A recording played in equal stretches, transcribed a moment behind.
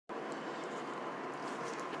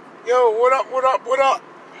Yo, what up, what up, what up?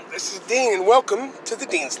 This is Dean, and welcome to the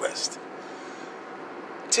Dean's List.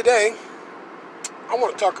 Today, I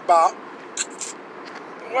want to talk about,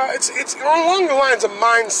 well, it's along the lines of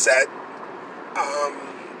mindset,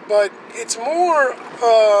 but it's more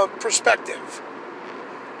perspective.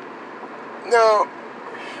 Now,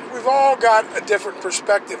 we've all got a different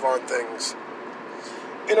perspective on things.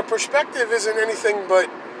 And a perspective isn't anything but,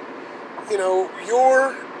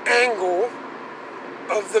 your angle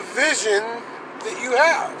of the vision that you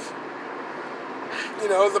have.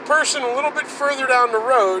 The person a little bit further down the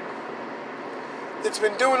road that's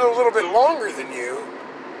been doing it a little bit longer than you,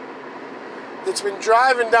 that's been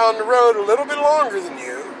driving down the road a little bit longer than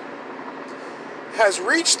you, has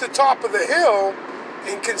reached the top of the hill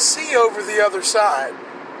and can see over the other side.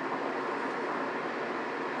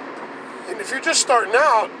 And if you're just starting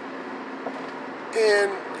out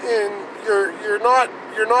and you're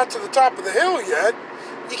not to the top of the hill yet,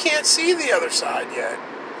 you can't see the other side yet.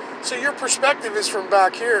 So your perspective is from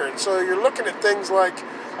back here, and so you're looking at things like,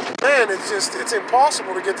 man, it's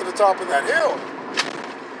impossible to get to the top of that hill.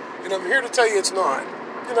 And I'm here to tell you it's not.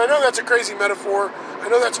 And I know that's a crazy metaphor. I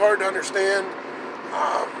know that's hard to understand.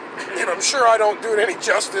 And I'm sure I don't do it any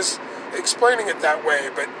justice explaining it that way,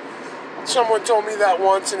 but someone told me that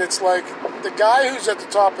once, and it's like, the guy who's at the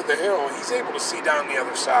top of the hill, he's able to see down the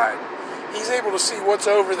other side. He's able to see what's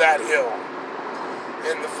over that hill.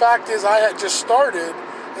 And the fact is, I had just started,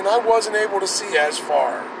 and I wasn't able to see as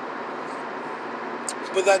far.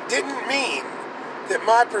 But that didn't mean that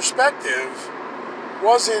my perspective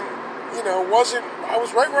wasn't, I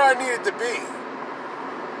was right where I needed to be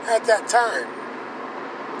at that time.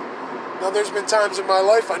 Now, there's been times in my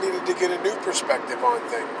life I needed to get a new perspective on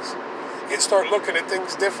things and start looking at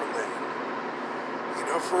things differently.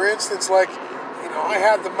 For instance, I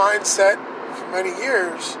had the mindset for many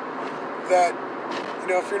years that,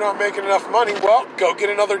 if you're not making enough money, well, go get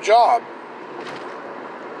another job.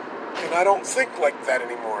 And I don't think like that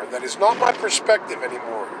anymore. That is not my perspective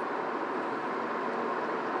anymore.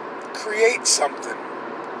 Create something.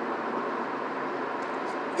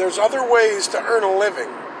 There's other ways to earn a living.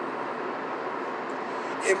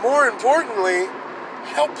 And more importantly,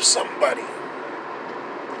 help somebody.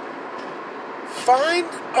 Find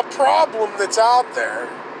a problem that's out there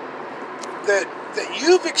that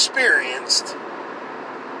you've experienced,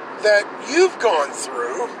 that you've gone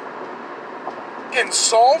through and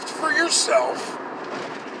solved for yourself,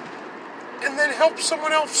 and then help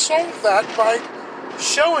someone else solve that by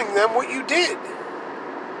showing them what you did.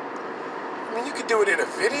 I mean, you could do it in a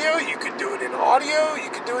video, you could do it in audio,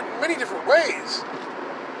 you could do it in many different ways.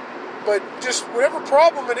 But just whatever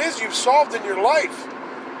problem it is you've solved in your life,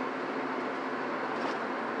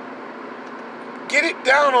 get it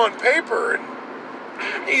down on paper and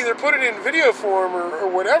either put it in video form or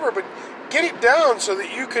whatever, but get it down so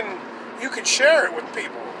that you can share it with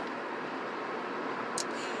people.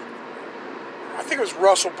 I think it was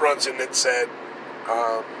Russell Brunson that said,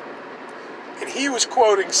 and he was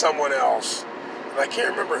quoting someone else, and I can't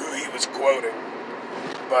remember who he was quoting,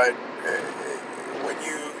 but when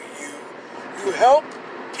you help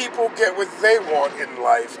people get what they want in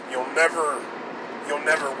life, you'll never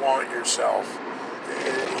want yourself.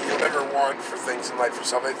 You'll never want for things in life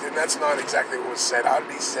yourself. And that's not exactly what was said. How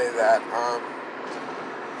did he say that?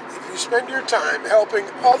 If you spend your time helping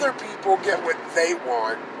other people get what they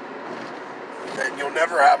want, then you'll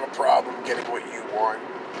never have a problem getting what you want.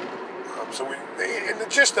 And the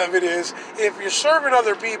gist of it is, if you're serving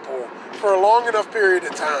other people for a long enough period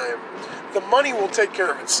of time, the money will take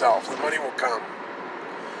care of itself. The money will come.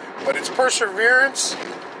 But it's perseverance,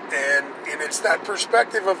 and it's that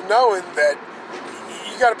perspective of knowing that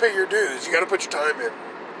you got to pay your dues. You got to put your time in.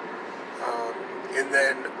 And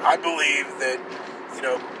then I believe that,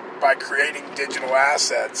 by creating digital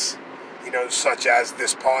assets, such as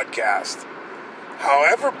this podcast,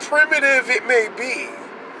 however primitive it may be,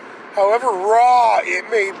 however raw it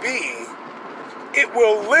may be, it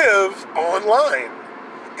will live online.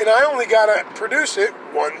 And I only got to produce it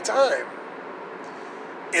one time.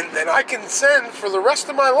 And then I can send, for the rest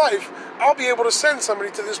of my life, I'll be able to send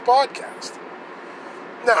somebody to this podcast.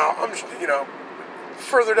 Now, I'm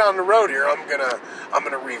further down the road here, I'm gonna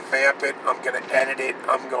revamp it. I'm gonna edit it.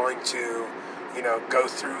 I'm going to, go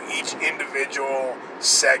through each individual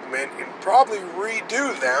segment and probably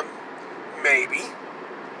redo them. Maybe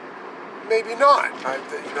not.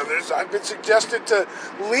 I've been suggested to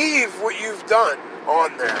leave what you've done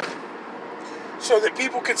on there, so that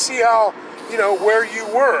people can see how, where you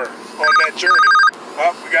were on that journey.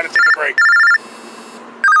 Oh, we got to take a break.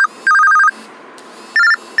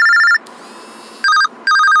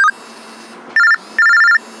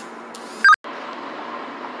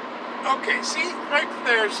 Okay, see, right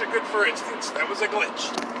there's a good for instance. That was a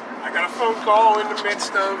glitch. I got a phone call in the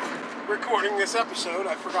midst of recording this episode.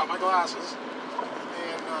 I forgot my glasses.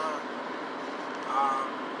 And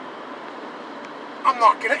I'm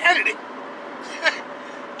not going to edit it.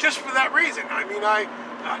 Just for that reason. I mean,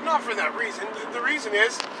 not for that reason. The reason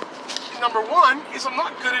is, number one, is I'm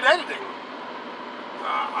not good at editing.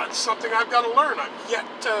 It's something I've got to learn. I've yet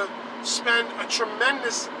to spend a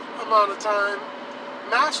tremendous amount of time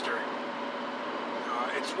mastering.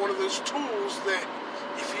 It's one of those tools that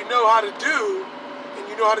if you know how to do, and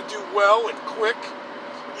you know how to do well and quick,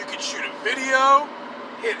 you can shoot a video,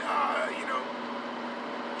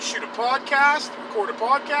 shoot a podcast, record a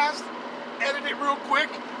podcast, edit it real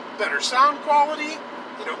quick, better sound quality,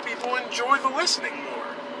 people enjoy the listening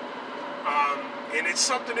more. And it's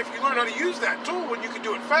something, if you learn how to use that tool and you can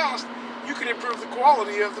do it fast, you can improve the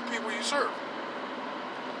quality of the people you serve.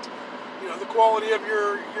 The quality of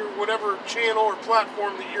your whatever channel or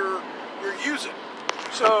platform that you're using.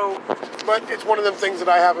 So, but it's one of them things that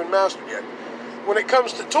I haven't mastered yet. When it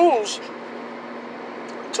comes to tools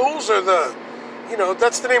are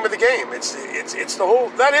that's the name of the game. It's the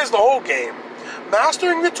whole, that is the whole game.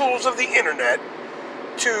 Mastering the tools of the internet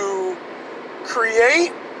to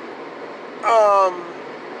create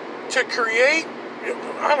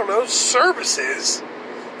services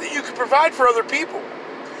that you can provide for other people,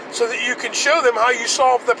 so that you can show them how you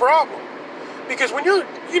solve the problem. Because when you're,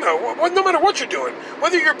 no matter what you're doing,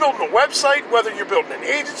 whether you're building a website, whether you're building an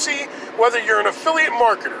agency, whether you're an affiliate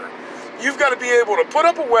marketer, you've got to be able to put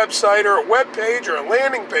up a website or a web page or a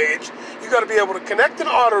landing page. You've got to be able to connect an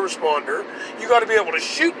autoresponder. You've got to be able to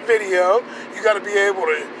shoot video. You've got to be able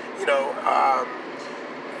to,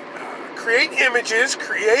 create images,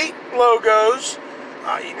 create logos.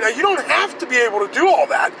 Now, you don't have to be able to do all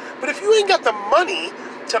that, but if you ain't got the money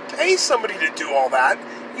to pay somebody to do all that,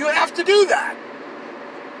 you have to do that.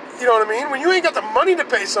 You know what I mean? When you ain't got the money to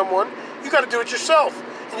pay someone, you got to do it yourself,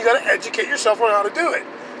 and you got to educate yourself on how to do it.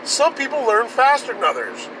 Some people learn faster than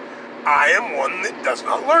others. I am one that does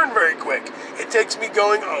not learn very quick. It takes me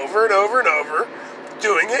going over and over and over,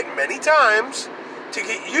 doing it many times to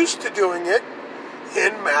get used to doing it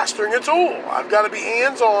and mastering a tool. I've got to be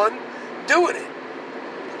hands-on doing it.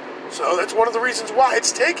 So that's one of the reasons why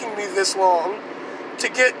it's taking me this long to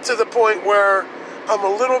get to the point where I'm a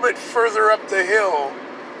little bit further up the hill,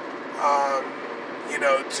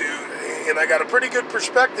 and I got a pretty good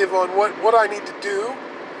perspective on what I need to do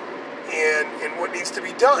and what needs to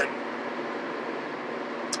be done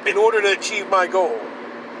in order to achieve my goal.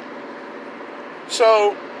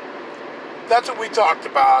 So that's what we talked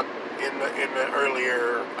about in the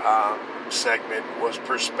earlier segment, was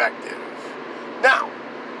perspective. Now,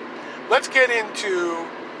 let's get into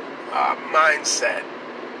mindset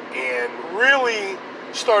and really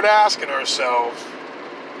start asking ourselves,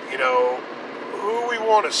 who we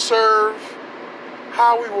want to serve,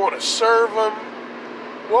 how we want to serve them,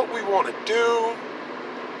 what we want to do.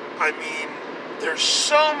 I mean, there's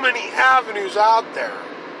so many avenues out there,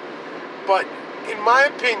 but in my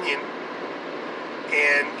opinion,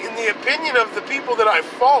 and in the opinion of the people that I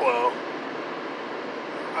follow,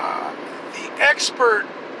 the expert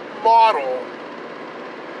model,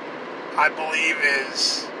 I believe,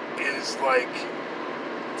 is like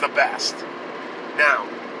the best. Now,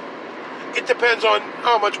 it depends on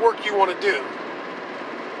how much work you want to do.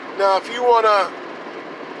 Now, if you want to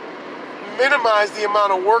minimize the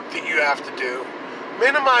amount of work that you have to do,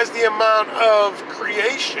 minimize the amount of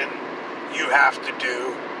creation you have to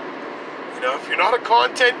do, if you're not a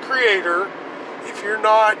content creator, if you're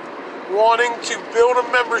not wanting to build a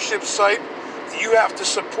membership site that you have to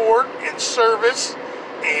support and service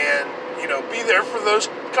and, be there for those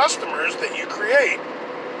customers that you create,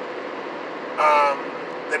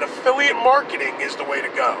 then affiliate marketing is the way to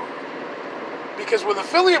go. Because with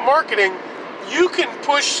affiliate marketing, you can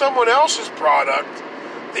push someone else's product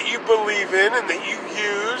that you believe in and that you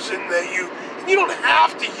use and you don't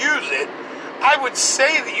have to use it. I would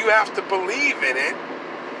say that you have to believe in it,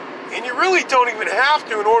 and you really don't even have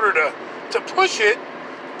to in order to push it.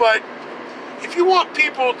 But if you want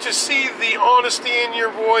people to see the honesty in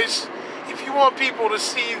your voice, if you want people to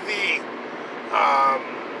see the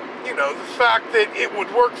the fact that it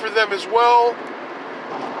would work for them as well,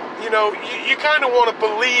 you kind of want to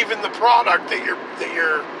believe in the product that you're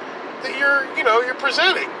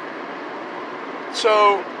presenting.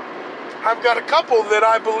 So I've got a couple that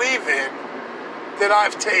I believe in, that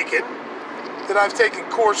I've taken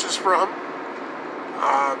courses from.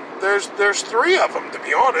 There's three of them, to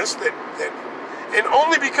be honest, that and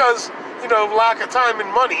only because lack of time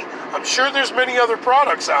and money. I'm sure there's many other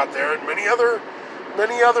products out there and many other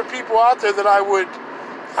many other people out there that I would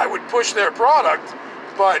push their product,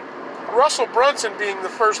 but Russell Brunson being the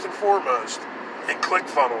first and foremost, and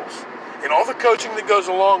ClickFunnels, and all the coaching that goes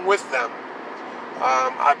along with them.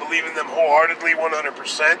 I believe in them wholeheartedly,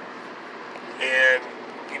 100%. And,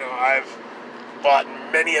 I've bought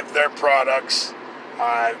many of their products.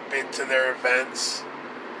 I've been to their events.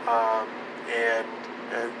 And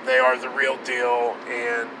they are the real deal.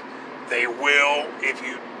 And they will, if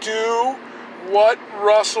you do what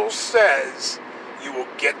Russell says, you will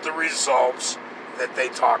get the results that they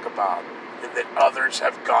talk about and that others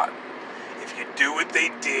have gotten. If you do what they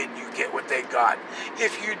did, you get what they got.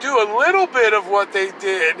 If you do a little bit of what they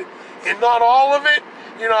did and not all of it,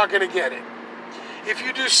 you're not going to get it. If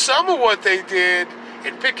you do some of what they did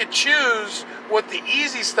and pick and choose what the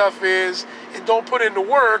easy stuff is and don't put in the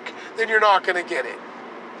work, then you're not going to get it.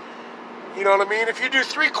 You know what I mean? If you do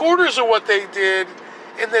 3/4 of what they did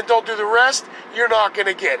and then don't do the rest, you're not going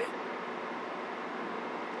to get it.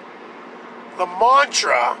 The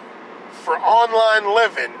mantra for online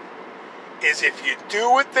living is if you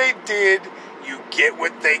do what they did, you get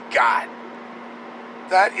what they got.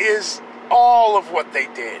 That is all of what they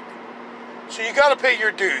did. So you got to pay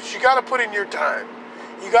your dues. You got to put in your time.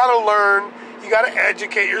 You got to learn. You got to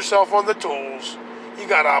educate yourself on the tools. You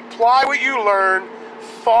got to apply what you learn.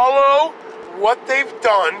 Follow what they've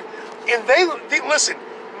done. And they listen,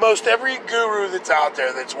 most every guru that's out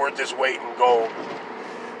there that's worth his weight in gold,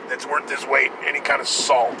 that's worth his weight in any kind of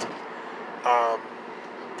salt,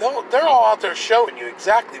 they're all out there showing you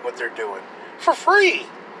exactly what they're doing for free.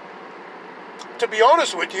 To be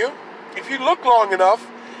honest with you, if you look long enough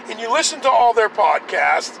and you listen to all their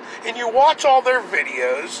podcasts and you watch all their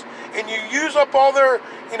videos and you use up all their,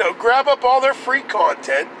 grab up all their free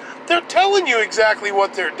content, they're telling you exactly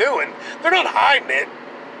what they're doing. They're not hiding it.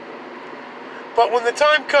 But when the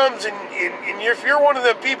time comes and if you're one of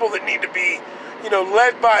the people that need to be,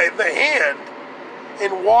 led by the hand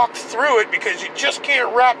and walked through it because you just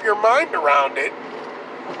can't wrap your mind around it,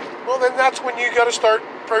 well, then that's when you got to start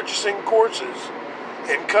purchasing courses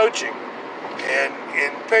and coaching and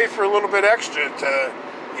pay for a little bit extra to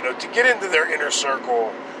get into their inner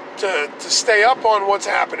circle, to stay up on what's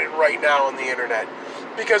happening right now on the internet.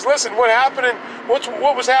 Because listen, what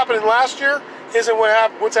was happening last year isn't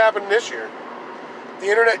what's happening this year. The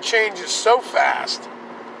internet changes so fast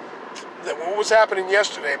that what was happening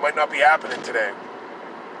yesterday might not be happening today.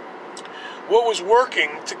 What was working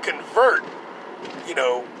to convert,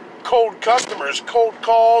 cold customers, cold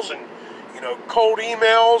calls, and, cold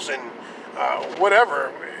emails, and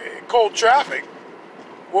whatever, cold traffic.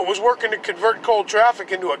 What was working to convert cold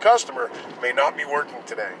traffic into a customer may not be working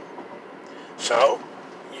today. So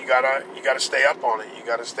you gotta stay up on it. You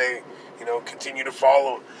gotta stay, continue to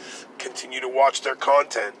follow, continue to watch their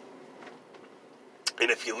content. And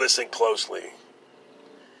if you listen closely,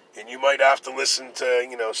 and you might have to listen to,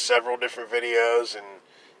 several different videos, and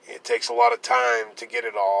it takes a lot of time to get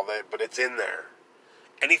it all, but it's in there.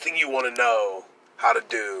 Anything you want to know how to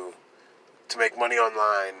do to make money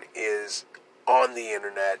online is on the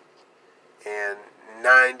internet, and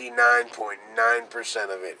 99.9%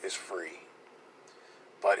 of it is free.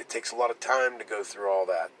 But it takes a lot of time to go through all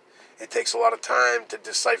that. It takes a lot of time to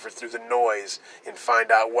decipher through the noise and find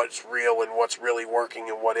out what's real and what's really working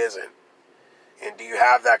and what isn't. And do you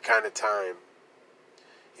have that kind of time?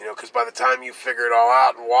 Because by the time you figure it all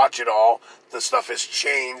out and watch it all, the stuff has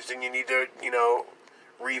changed and you need to,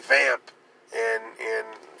 revamp and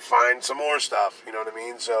find some more stuff. You know what I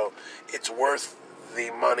mean? So it's worth the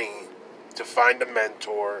money to find a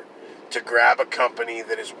mentor, to grab a company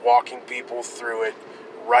that is walking people through it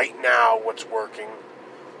right now, what's working.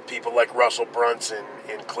 People like Russell Brunson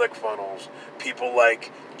and ClickFunnels, people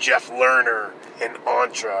like Jeff Lerner and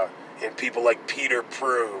Entra, and people like Peter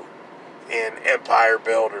Prue and Empire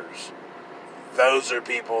Builders. Those are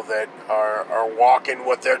people that are walking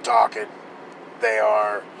what they're talking. They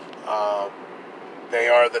are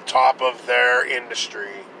the top of their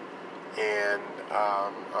industry, and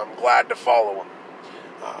I'm glad to follow them.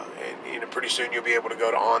 And pretty soon you'll be able to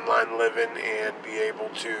go to Online Living and be able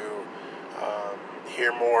to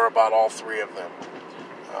hear more about all three of them.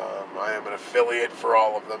 I am an affiliate for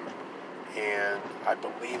all of them, and I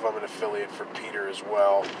believe I'm an affiliate for Peter as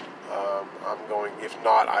well. If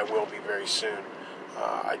not, I will be very soon.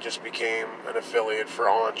 I just became an affiliate for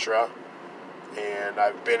Entra, and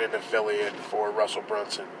I've been an affiliate for Russell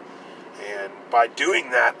Brunson. And by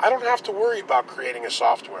doing that, I don't have to worry about creating a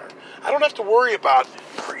software. I don't have to worry about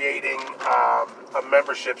creating a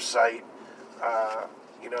membership site.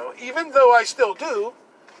 Even though I still do,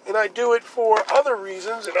 and I do it for other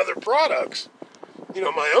reasons and other products,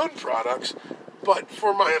 my own products, But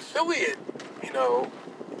for my affiliate,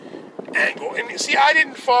 angle, and see, I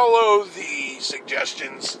didn't follow the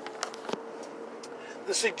suggestions.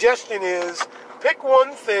 The suggestion is pick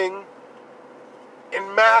one thing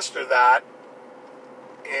and master that,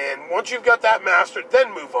 and once you've got that mastered,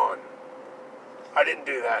 then move on. I didn't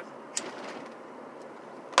do that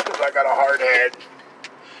because I got a hard head,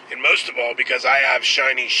 and most of all because I have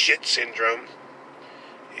shiny shit syndrome,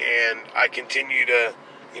 and I continue to,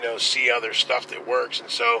 see other stuff that works, and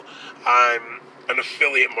so I'm an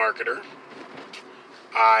affiliate marketer.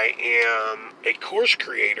 I am a course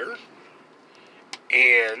creator,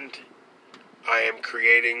 and I am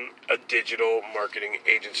creating a digital marketing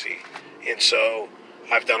agency. And so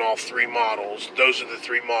I've done all three models. Those are the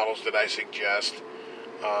three models that I suggest.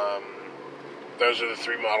 Those are the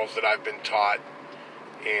three models that I've been taught.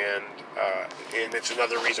 And it's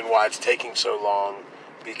another reason why it's taking so long,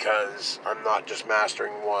 because I'm not just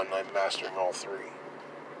mastering one, I'm mastering all three.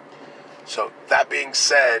 So that being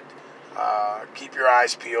said, keep your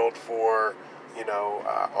eyes peeled for,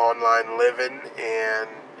 online living and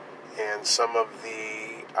some of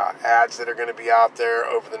the ads that are going to be out there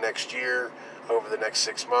over the next year, over the next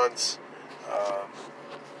 6 months,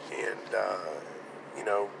 and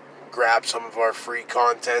grab some of our free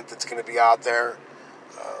content that's going to be out there.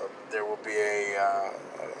 There will be a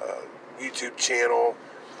YouTube channel,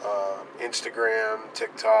 Instagram,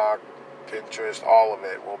 TikTok, Pinterest, all of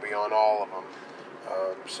it. We'll be on all of them.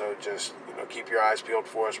 So just, keep your eyes peeled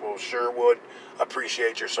for us. We'll sure would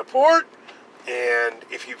appreciate your support. And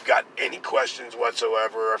if you've got any questions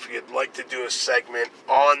whatsoever, or if you'd like to do a segment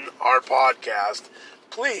on our podcast,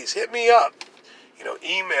 please hit me up.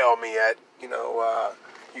 Email me at, you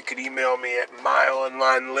could email me at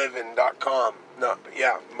myonlineliving.com.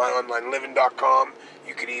 myonlineliving.com.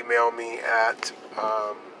 You could email me at,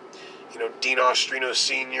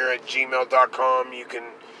 DeanOstrino@gmail.com. You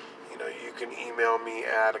can email me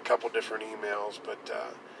at a couple different emails, but,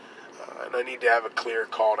 and I need to have a clear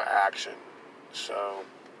call to action. So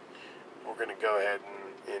we're going to go ahead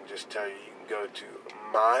and just tell you can go to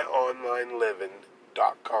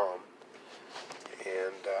myonlineliving.com,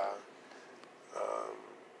 and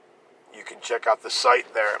you can check out the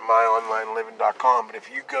site there at myonlineliving.com. But if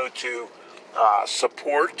you go to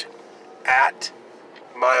support at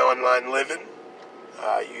myonlineliving,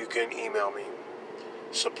 you can email me.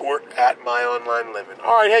 Support at myonlineliving.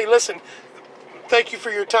 All right, hey, listen. Thank you for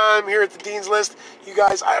your time here at the Dean's List. You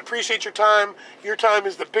guys, I appreciate your time. Your time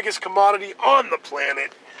is the biggest commodity on the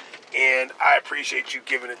planet, and I appreciate you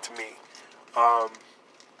giving it to me.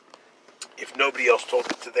 If nobody else told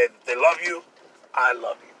you today that they love you, I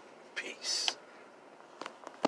love you. Peace.